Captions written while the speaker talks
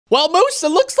Well, Moose, it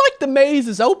looks like the maze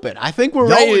is open. I think we're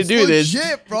ready to do this.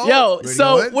 Bro. Yo,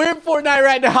 so we're in Fortnite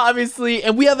right now, obviously,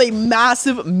 and we have a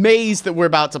massive maze that we're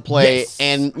about to play. Yes.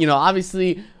 And, you know,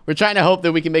 obviously, we're trying to hope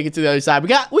that we can make it to the other side. We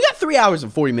got 3 hours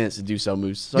and 40 minutes to do so,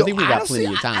 Moose. So I think we got plenty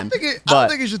of time. I don't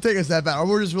think it should take us that bad. Or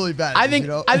we're just really bad. I think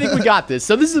we got this.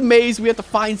 So this is a maze. We have to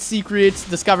find secrets,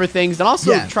 discover things, and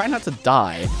also try not to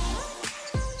die.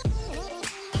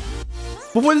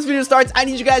 Before this video starts, I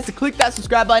need you guys to click that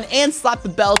subscribe button and slap the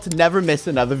bell to never miss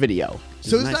another video.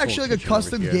 So this is actually like a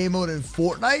custom game mode in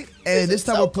Fortnite, and this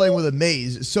time we're playing with a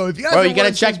maze. So if you guys you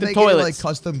gotta check the toilets. Like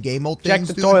custom game mode things,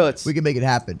 check the toilets. We can make it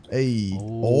happen. Hey.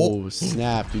 Oh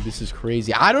snap, dude, this is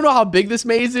crazy. I don't know how big this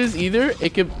maze is either.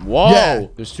 It could. Whoa,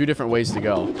 there's 2 different ways to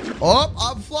go. Oh,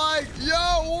 I'm flying. Yo,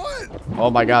 what? Oh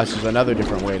my gosh, there's another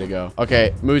different way to go.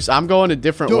 Okay, Moose, I'm going a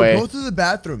different way. Go through the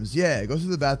bathrooms. Yeah, go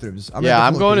through the bathrooms. I'm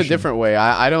going a different way.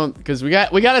 I don't, because we got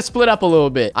to split up a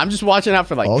little bit. I'm just watching out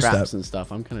for like traps and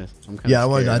stuff. I'm kind of I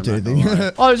want not to anything.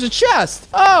 Oh, there's a chest.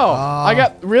 Oh, I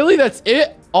got, really? That's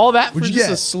it? All that for just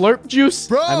a slurp juice?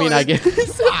 Bro, I mean, I guess.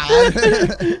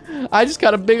 I just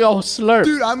got a big old slurp.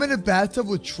 Dude, I'm in a bathtub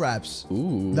with traps. Ooh.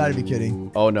 Not even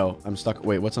kidding. Oh, no. I'm stuck.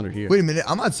 Wait, what's under here? Wait a minute.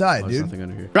 I'm outside, dude. There's nothing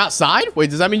under here. You're outside? Wait,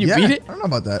 does that mean you beat it? I don't know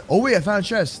about that. Oh, wait. I found a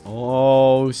chest.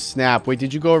 Oh, snap. Wait,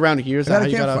 did you go around here? Is that how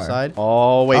you got outside?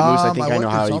 Oh, wait, Moose. I think I know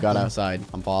how you got outside.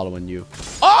 I'm following you.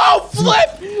 Oh,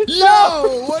 flip!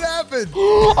 No! What happened?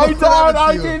 I died.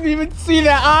 I didn't even see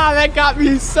that. Ah, that got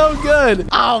me so good.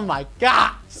 Oh, my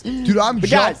God. Dude, I'm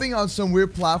jumping on some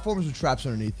weird platforms with traps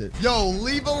underneath it. Yo,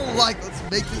 leave a like.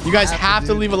 Let's make this. You guys have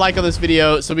to leave a like on this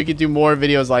video so we can do more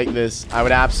videos like this. I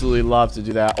would absolutely love to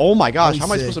do that. Oh my gosh, how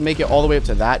am I supposed to make it all the way up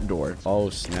to that door?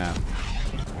 Oh snap.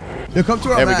 Yo, come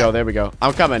to our map. There we go.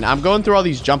 I'm coming. I'm going through all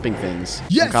these jumping things.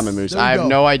 Yes, I'm coming, Moose. I have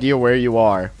no idea where you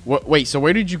are. Wait, so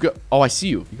where did you go? Oh, I see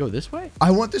you. You go this way?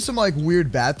 I went to some like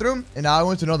weird bathroom, and now I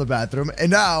went to another bathroom, and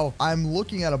now I'm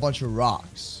looking at a bunch of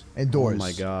rocks and doors. Oh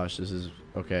my gosh, this is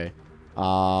okay.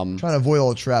 Trying to avoid all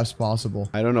the traps possible.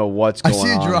 I don't know what's going on. I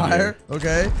see a dryer. Here.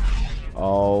 Okay.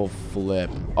 Oh flip.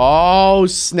 Oh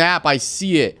snap! I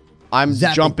see it. I'm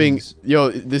jumping.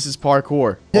 Yo, this is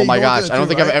parkour. Oh my gosh. I don't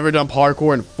think I've ever done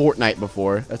parkour in Fortnite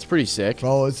before. That's pretty sick.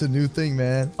 Bro, it's a new thing,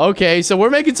 man. Okay, so we're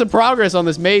making some progress on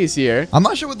this maze here. I'm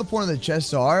not sure what the point of the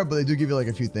chests are, but they do give you like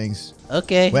a few things.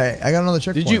 Okay. Wait, I got another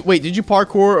checkpoint. Did you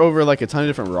parkour over like a ton of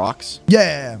different rocks?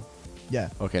 Yeah.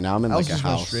 Okay, now I'm in like a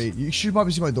house. Straight. You should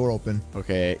probably see my door open.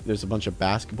 Okay, there's a bunch of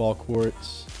basketball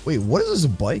courts. Wait, what is this, a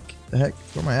bike? The heck?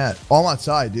 Where am I at? Oh, I'm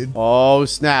outside, dude. Oh,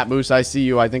 snap, Moose. I see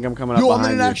you. I think I'm coming up behind you.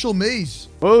 I'm in an actual maze.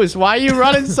 Moose, why are you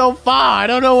running so far? I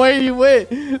don't know where you went.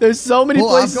 There's so many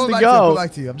places to go. I'm going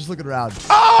back to you. I'm just looking around.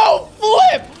 Oh,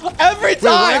 flip! Every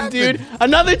time, dude.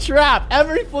 Another trap.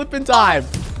 Every flipping time.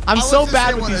 I'm so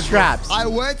bad with these traps. I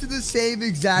went to the same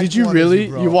exact Did you really?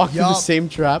 You walked through the same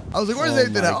trap? I was like, where's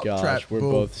anything else? Oh my gosh, we're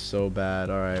both so bad.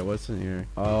 All right, what's in here?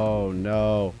 Oh,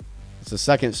 no. It's a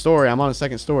second story. I'm on a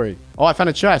second story. Oh, I found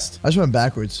a chest. I just went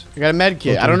backwards. I got a med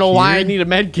kit. I don't know why I need a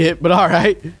med kit, but all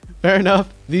right. Fair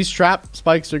enough. These trap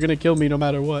spikes are going to kill me no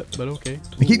matter what, but okay.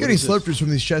 I keep getting slurpers from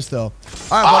these chests, though.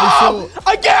 All right, buddy. So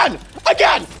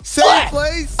Again! Same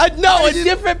place? No, a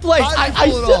different place.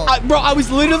 Bro, I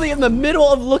was literally in the middle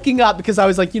of looking up because I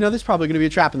was like, you know, there's probably going to be a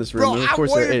trap in this room. Bro, and of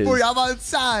course there is. I'm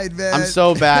outside, man. I'm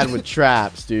so bad with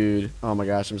traps, dude. Oh my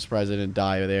gosh, I'm surprised I didn't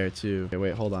die there too. Okay,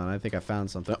 wait, hold on. I think I found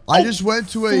something. I just went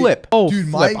to a flip. Oh, dude,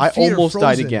 flip. I almost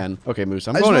died again. Okay, Moose,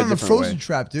 I'm going a different way. Frozen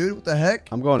trap, dude. What the heck?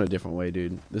 I'm going a different way,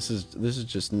 dude. This is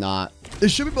just not. There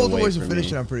should be multiple ways to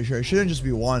finish it, I'm pretty sure. It shouldn't just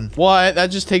be one. What? That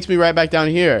just takes me right back down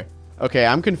here. Okay,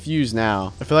 I'm confused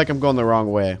now. I feel like I'm going the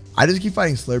wrong way. I just keep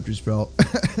fighting slurpers, bro.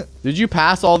 Did you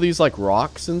pass all these like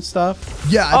rocks and stuff?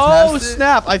 Yeah, I passed it.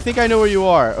 Snap. I think I know where you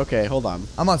are. Okay, hold on.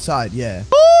 I'm outside, yeah.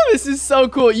 Oh, this is so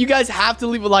cool. You guys have to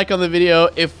leave a like on the video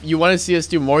if you want to see us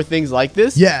do more things like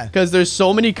this. Yeah. Because there's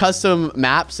so many custom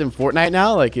maps in Fortnite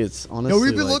now. Like, it's honestly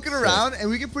we've been looking around and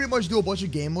we can pretty much do a bunch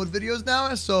of game mode videos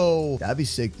now. So that'd be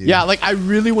sick, dude. Yeah, like I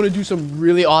really want to do some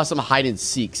really awesome hide and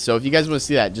seeks. So if you guys want to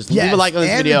see that, just leave a like on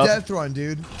this video. And the death run,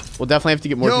 dude. We'll definitely have to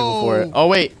get more people for it. Oh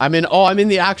wait, I'm in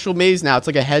the actual maze now. It's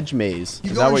like a hedge maze.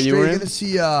 Is that what you were in? You're gonna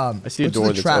see I see a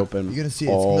door that's open. You're gonna see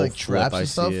it. It's gonna be like traps and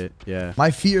stuff. I see it. Yeah.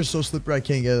 My feet are so slippery I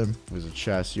can't get them. There's a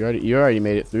chest. You already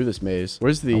made it through this maze.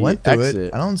 Where's the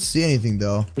exit? I don't see anything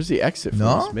though. Where's the exit from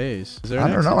this maze? Is there an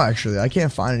exit? I don't know actually. I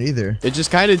can't find it either. It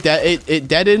just kind of it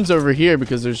dead ends over here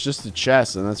because there's just a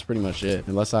chest and that's pretty much it.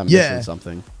 Unless I'm missing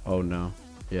something. Oh no.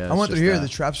 Yeah. I went through here. The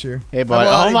trap's here. Hey, bud.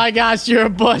 Oh my gosh, you're a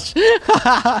bush.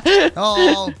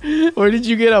 Oh. Where did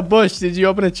you get a bush? Did you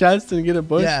open a chest and get a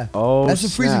bush? Yeah. Oh, that's the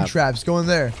freezing traps. Go in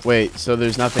there. Wait, so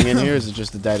there's nothing in here? Is it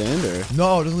just a dead end or?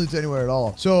 No, it doesn't lead to anywhere at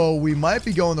all. So we might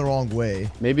be going the wrong way.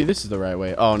 Maybe this is the right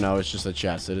way. Oh no, it's just a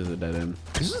chest. It is a dead end.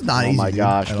 This is not easy. Oh my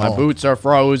gosh, my all. boots are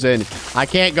frozen. I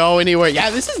can't go anywhere. Yeah,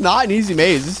 this is not an easy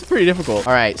maze. This is pretty difficult.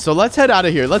 All right, so let's head out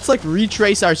of here. Let's like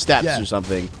retrace our steps or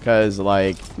something, because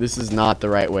like this is not the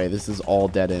right way. This is all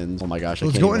dead ends. Oh my gosh,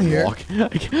 let's I can't go in even here.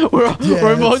 walk.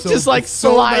 we're both just like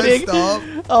sliding.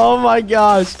 Oh my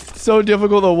gosh, so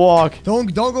difficult to walk.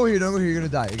 Don't go here. Don't go here. You're gonna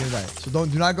die. You're gonna die. So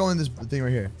do not go in this thing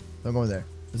right here. Don't go in there.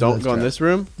 Don't go in this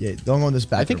room? Yeah, don't go in this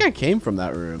bathroom. I think I came from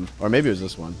that room. Or maybe it was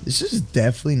this one. This is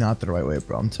definitely not the right way,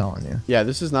 bro. I'm telling you. Yeah,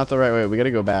 this is not the right way. We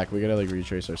gotta go back. We gotta like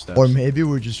retrace our steps. Or maybe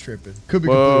we're just tripping. Could be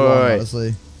completely wrong,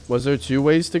 honestly. Was there 2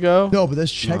 ways to go? No, but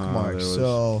there's check marks.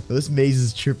 So this maze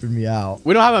is tripping me out.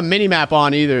 We don't have a mini map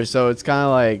on either, so it's kind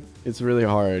of like it's really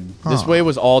hard. This way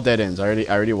was all dead ends. I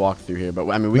already walked through here, but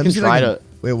I mean we can try to.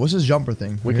 Wait, what's this jumper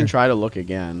thing? We can try to look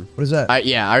again. What is that?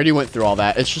 Yeah, I already went through all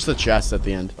that. It's just a chest at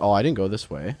the end. Oh, I didn't go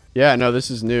this way. Yeah, no, this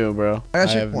is new, bro. I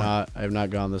have not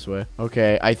gone this way.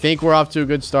 Okay, I think we're off to a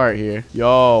good start here.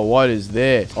 Yo, what is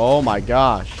this? Oh my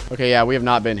gosh. Okay, yeah, we have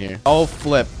not been here. Oh,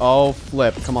 flip. Oh,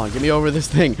 flip. Come on, get me over this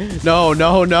thing. No,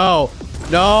 no, no.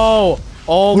 No.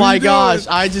 Oh my gosh,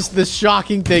 this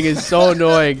shocking thing is so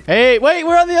annoying. Hey, wait,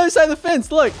 we're on the other side of the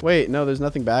fence. Look. Wait, no, there's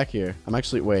nothing back here. I'm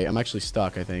actually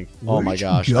stuck, I think. Oh my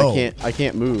gosh, I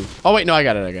can't move. Oh wait, no, I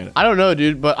got it. I don't know,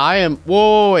 dude, but I am.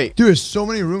 Whoa, wait. Dude, there's so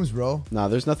many rooms, bro. Nah,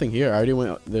 there's nothing here. I already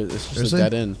went. It's just a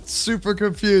dead end. Super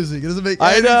confusing. It doesn't make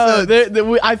any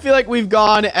sense. I feel like we've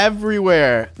gone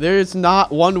everywhere. There's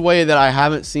not one way that I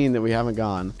haven't seen that we haven't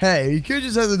gone. Hey, you could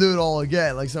just have to do it all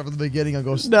again, like start from the beginning and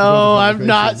go. No, I'm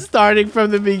not starting from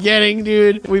the beginning,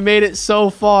 dude. We made it so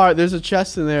far. There's a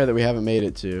chest in there that we haven't made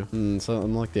it to. So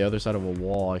I'm like the other side of a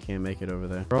wall. I can't make it over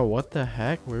there. Bro, what the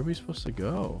heck? Where are we supposed to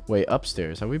go? Wait,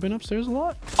 upstairs. Have we been upstairs a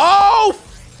lot? Oh,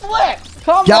 flip!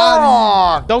 Come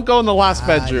on! Don't go in the last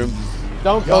bedroom.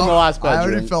 Don't go in the last bedroom. I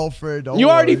already fell for it. You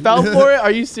already fell for it?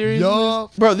 Are you serious?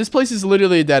 Yup. Bro, this place is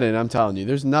literally a dead end. I'm telling you.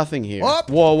 There's nothing here.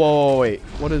 Up. Whoa, wait.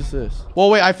 What is this? Whoa,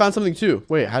 wait. I found something too.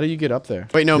 Wait, how do you get up there?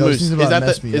 Wait, no, Moose. Is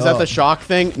that the shock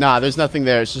thing? Nah, there's nothing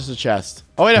there. It's just a chest.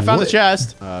 Oh, wait. I found the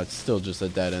chest. It's still just a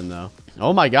dead end, though.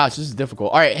 Oh, my gosh. This is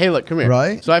difficult. All right. Hey, look. Come here.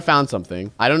 Right? So I found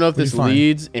something. I don't know if this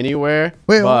leads anywhere.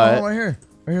 Wait, right here.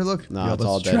 Right here, look. No, it's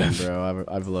all dead end, bro.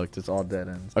 I've looked. It's all dead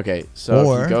ends. Okay,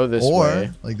 so if you go this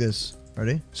way. Like this.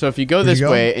 Ready? So if you go this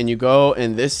way and you go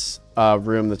in this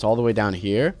room that's all the way down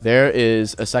here, there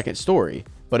is a second story.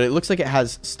 But it looks like it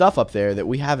has stuff up there that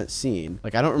we haven't seen.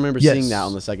 Like, I don't remember seeing that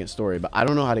on the second story, but I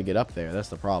don't know how to get up there. That's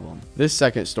the problem. This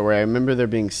second story, I remember there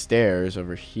being stairs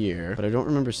over here, but I don't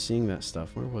remember seeing that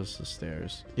stuff. Where was the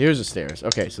stairs? Here's the stairs.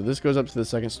 Okay, so this goes up to the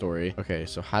second story. Okay,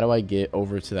 so how do I get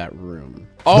over to that room?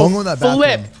 Oh, don't go in that bathroom.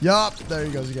 Flip! Yup, there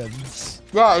he goes again.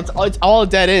 Bro, it's all a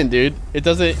dead end, dude. It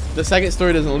doesn't. The second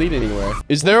story doesn't lead anywhere.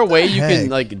 Is there a way you can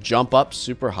like jump up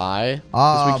super high?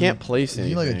 Because we can't place anything.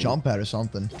 You need like a jump pad or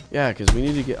something. Yeah, because we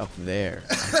need to get up there.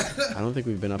 I don't think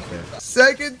we've been up there.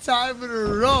 Second time in a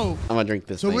row. I'm gonna drink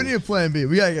this. So we need a plan B.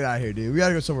 We gotta get out of here, dude. We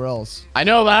gotta go somewhere else. I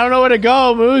know, but I don't know where to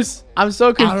go, Moose. I'm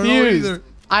so confused. I don't know either.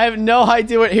 I have no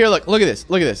idea what. Here, look at this.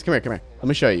 Look at this. Come here. Let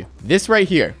me show you. This right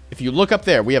here. If you look up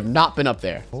there, we have not been up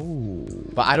there. Oh.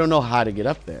 But I don't know how to get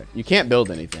up there. You can't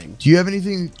build anything. Do you have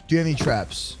anything? Do you have any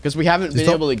traps? Because we haven't been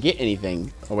able to get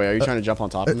anything. Oh, wait. Are you trying to jump on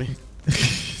top of me?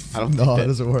 I don't think it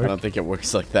doesn't work. I don't think it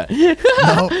works like that.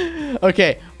 No.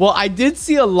 Okay. Well, I did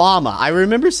see a llama. I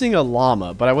remember seeing a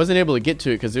llama, but I wasn't able to get to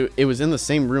it because it was in the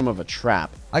same room of a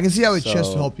trap. I can see how a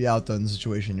chest will help you out though in the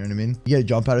situation. You know what I mean? You get a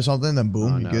jump pad or something, then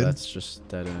boom, you're good. That's just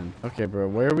dead end. Okay, bro.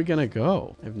 Where are we gonna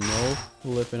go? I have no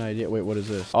flipping idea. Wait, what is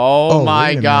this? Oh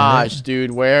my gosh,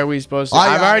 dude. Where are we supposed to?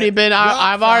 I've already been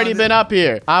up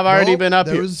here. I've already been up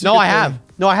here. No, I have.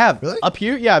 No, I have. Really? Up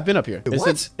here? Yeah, I've been up here.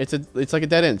 What? It's like a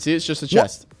dead end. See, it's just a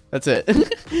chest. That's it.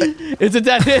 It's a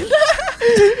dead end.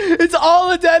 It's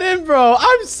all a dead end, bro.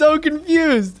 I'm so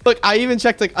confused. Look, I even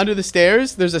checked like under the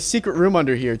stairs. There's a secret room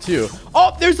under here too.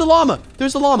 Oh, there's the llama.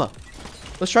 There's the llama.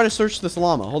 Let's try to search this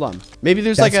llama. Hold on. Maybe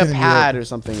there's like a pad or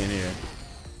something in here.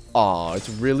 Oh, it's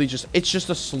just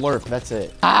a slurp. That's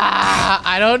it.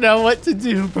 I don't know what to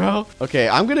do, bro. Okay,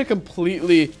 I'm gonna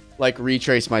completely like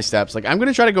retrace my steps. Like I'm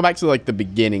gonna try to go back to like the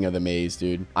beginning of the maze,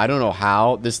 dude. I don't know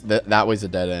how that way's a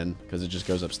dead end because it just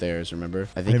goes upstairs. Remember?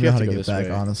 I think you have to go this way.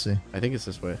 Honestly, I think it's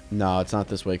this way. No, it's not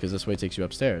this way because this way takes you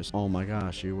upstairs. Oh my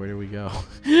gosh, dude, where do we go?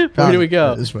 Where do we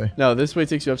go? This way. No, this way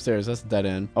takes you upstairs. That's a dead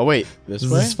end. Oh wait, this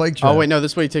way. Spike trap. Oh wait, no,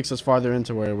 this way takes us farther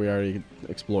into where we already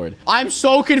explored. I'm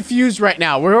so confused right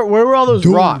now. Where were all those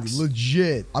rocks?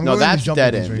 Legit. No, that's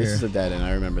dead end. This is a dead end.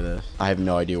 I remember this. I have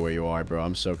no idea where you are, bro.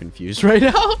 I'm so confused right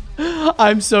now.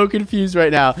 I'm so confused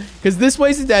right now because this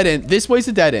way's a dead end. This way's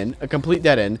a dead end, a complete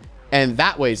dead end. And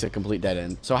that way's a complete dead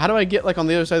end. So how do I get like on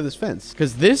the other side of this fence?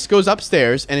 Because this goes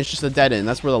upstairs and it's just a dead end.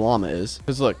 That's where the llama is.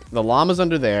 Because look, the llama's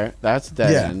under there. That's a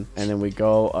dead end. And then we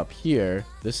go up here.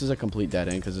 This is a complete dead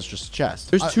end because it's just a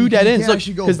chest. There's two dead ends. Look,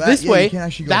 because this way,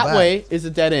 that way is a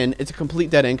dead end. It's a complete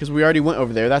dead end because we already went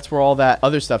over there. That's where all that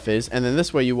other stuff is. And then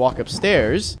this way you walk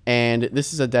upstairs and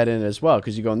this is a dead end as well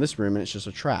because you go in this room and it's just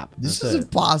a trap. This is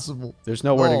impossible. There's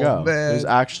nowhere to go. Man. There's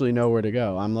actually nowhere to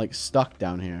go. I'm like stuck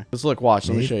down here. Let's look, watch.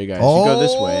 Let me show you guys. You go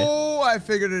this way. Oh, I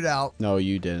figured it out. No,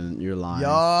 you didn't. You're lying.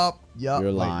 Yup.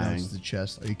 You're lying. No, it's the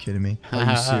chest. Are you kidding me? Are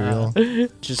you cereal?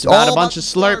 Just about a bunch of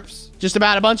slurps. Just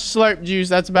about a bunch of slurp juice.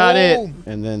 That's about it.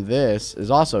 And then this is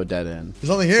also a dead end.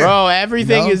 It's only here. Bro,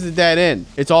 everything is a dead end.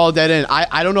 It's all a dead end.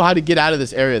 I don't know how to get out of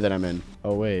this area that I'm in.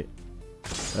 Oh, wait.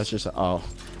 That's just... Oh.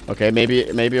 Okay, maybe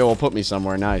it will put me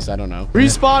somewhere nice. I don't know.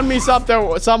 Respawn me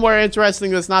somewhere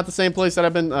interesting that's not the same place that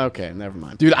I've been. Okay, never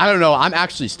mind. Dude, I don't know. I'm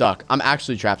actually stuck. I'm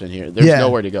actually trapped in here. There's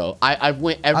nowhere to go. I'm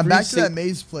back to that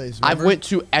maze place. Remember? I went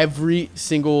to every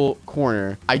single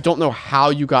corner. I don't know how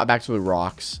you got back to the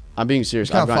rocks. I'm being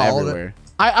serious. I've gone everywhere.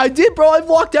 I did, bro. I've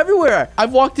walked everywhere.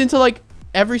 I've walked into like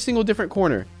every single different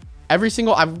corner. I've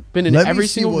been in every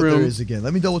single room. There is again.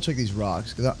 Let me double check these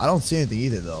rocks because I don't see anything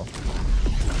either though.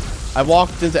 I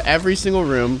walked into every single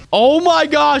room. Oh my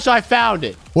gosh, I found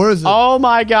it. Where is it? Oh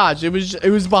my gosh, it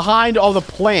was behind all the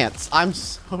plants. I'm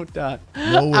so done.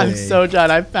 No way. I'm so done.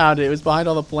 I found it. It was behind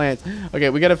all the plants. Okay,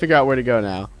 we got to figure out where to go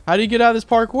now. How do you get out of this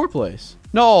parkour place?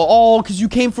 No, because you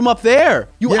came from up there.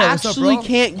 You actually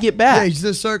can't get back. Yeah, it's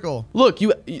a circle. Look,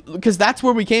 because that's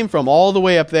where we came from, all the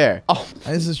way up there. Oh,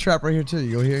 and this is a trap right here too.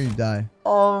 You go here, you die.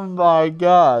 Oh my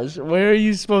gosh, where are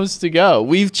you supposed to go?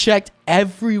 We've checked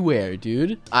everywhere,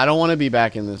 dude. I don't want to be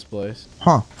back in this place.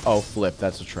 Huh? Oh, flip,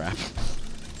 that's a trap.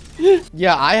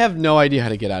 Yeah, I have no idea how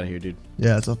to get out of here, dude.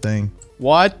 Yeah, it's a thing.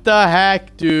 What the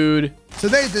heck, dude? So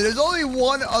Nathan, there's only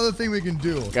one other thing we can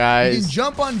do. Guys. You can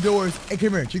jump on doors. Hey,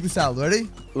 come here. Check this out. Ready?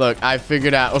 Look, we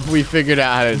figured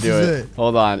out how to do it.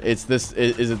 Hold on. It's this.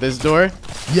 Is it this door?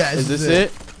 Yeah, is this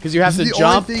it? Because you have to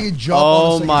jump. Only thing you jump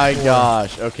oh on my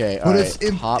gosh. Okay. All right.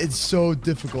 It's so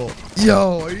difficult.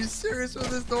 Yo, are you serious with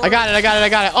this door? I got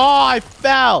it. Oh, I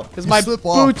fell because my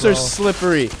boots are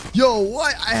slippery. Yo,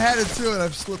 what? I had it too and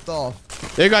I've slipped off.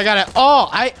 There you go. I got it. Oh,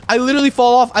 I literally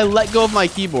fall off. I let go of my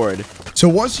keyboard. So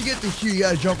once you get to here, you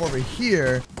gotta jump over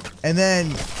here, and then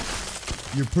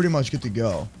you're pretty much good to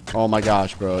go. Oh my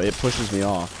gosh, bro! It pushes me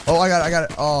off. Oh, I got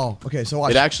it. Oh, okay. So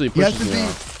watch. It actually pushes me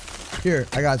off. Here,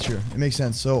 I got you. It makes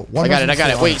sense. So I got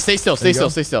it. Wait, stay still.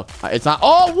 It's not.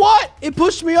 Oh, what? It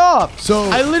pushed me off. So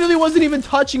I literally wasn't even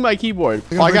touching my keyboard.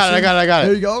 Oh, I got it.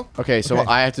 There you go. Okay, so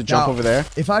I have to jump over there.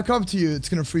 If I come to you, it's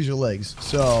gonna freeze your legs.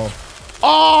 So.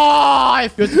 Oh, I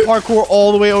have to parkour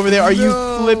all the way over there. Are you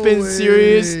flipping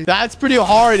serious? That's pretty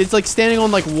hard. It's like standing on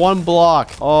like one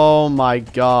block. Oh my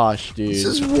gosh, dude. This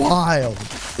is wild.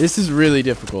 This is really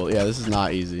difficult. Yeah, this is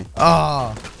not easy.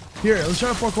 Here, let's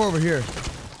try to parkour over here.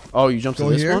 Oh, you jumped to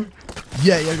this one?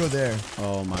 Yeah, you gotta go there.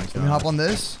 Oh my god. Let me hop on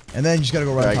this, and then you just gotta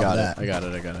go right on top of that. I got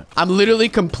it. I'm literally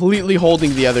completely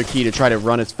holding the other key to try to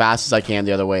run as fast as I can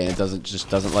the other way, and it just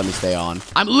doesn't let me stay on.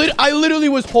 I literally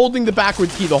was holding the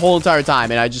backwards key the whole entire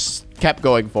time, and I just kept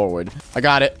going forward. I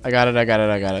got it.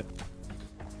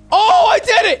 Oh, I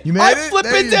did it! You made it? I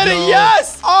flipping did it!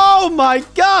 Yes! Oh my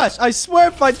gosh! I swear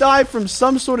if I die from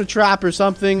some sort of trap or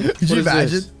something. Could you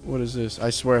imagine? What is this?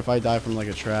 I swear if I die from like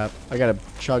a trap. I got a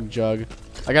chug jug.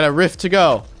 I got a rift to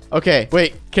go. Okay,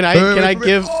 wait. Can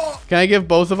I give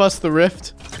both of us the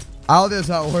rift? I don't think that's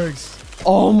how it works.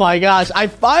 Oh my gosh, I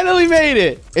finally made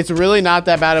it. It's really not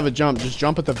that bad of a jump. Just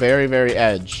jump at the very, very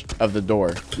edge of the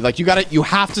door. Like you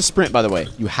have to sprint, by the way.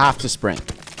 You have to sprint.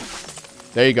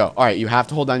 There you go. All right, you have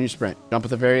to hold down your sprint. Jump at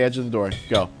the very edge of the door.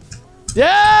 Go.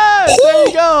 Yes! There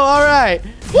you go. All right.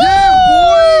 Yeah,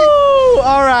 boy!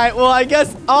 All right. Well, I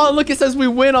guess... Oh, look, it says we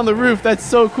win on the roof. That's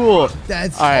so cool.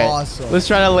 That's awesome. Let's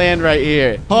try to land right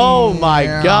here. Oh, my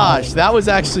gosh. That was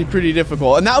actually pretty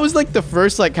difficult. And that was, like, the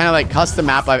first, like, kind of, like, custom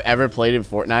map I've ever played in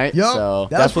Fortnite. Yep. So,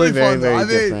 definitely very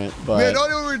different. We don't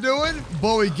know what we're doing,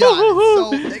 but we got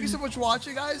it. So, thank you so much for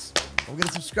watching, guys. Don't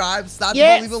forget to subscribe. Stop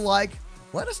to leave a like.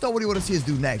 Let us know what you want to see us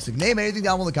do next. Like, name anything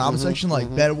down in the comment section,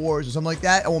 like Bed Wars or something like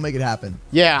that, and we'll make it happen.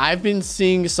 Yeah, I've been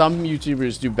seeing some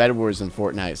YouTubers do Bed Wars in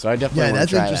Fortnite, so I definitely want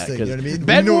to try that. You know what I mean?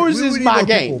 Bed Wars is my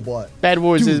game. Bed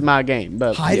Wars is my game.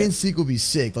 But hide and seek will be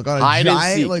sick. Like on a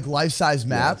giant, like life-size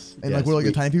map, and like we're like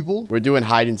a tiny people. We're doing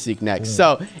hide and seek next.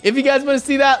 So if you guys want to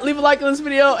see that, leave a like on this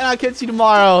video, and I'll catch you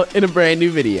tomorrow in a brand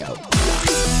new video.